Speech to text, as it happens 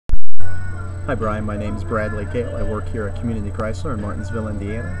Hi Brian, my name is Bradley Kale. I work here at Community Chrysler in Martinsville,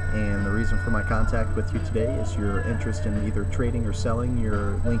 Indiana, and the reason for my contact with you today is your interest in either trading or selling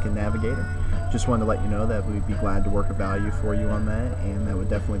your Lincoln Navigator. Just wanted to let you know that we'd be glad to work a value for you on that, and that would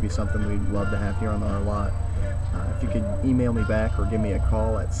definitely be something we'd love to have here on our lot. If you could email me back or give me a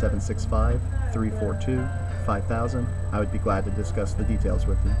call at 765-342-5000, I would be glad to discuss the details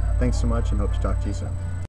with you. Thanks so much and hope to talk to you soon.